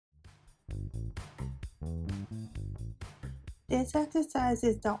This exercise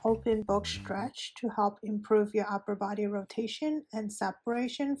is the open book stretch to help improve your upper body rotation and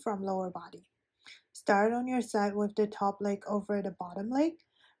separation from lower body. Start on your side with the top leg over the bottom leg.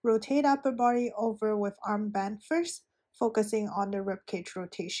 Rotate upper body over with arm bent first, focusing on the ribcage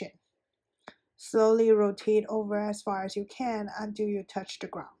rotation. Slowly rotate over as far as you can until you touch the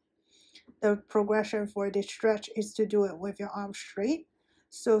ground. The progression for this stretch is to do it with your arms straight.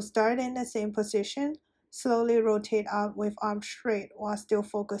 So start in the same position, slowly rotate out with arms straight while still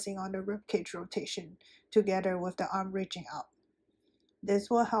focusing on the ribcage rotation together with the arm reaching out. This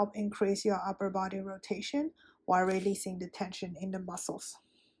will help increase your upper body rotation while releasing the tension in the muscles.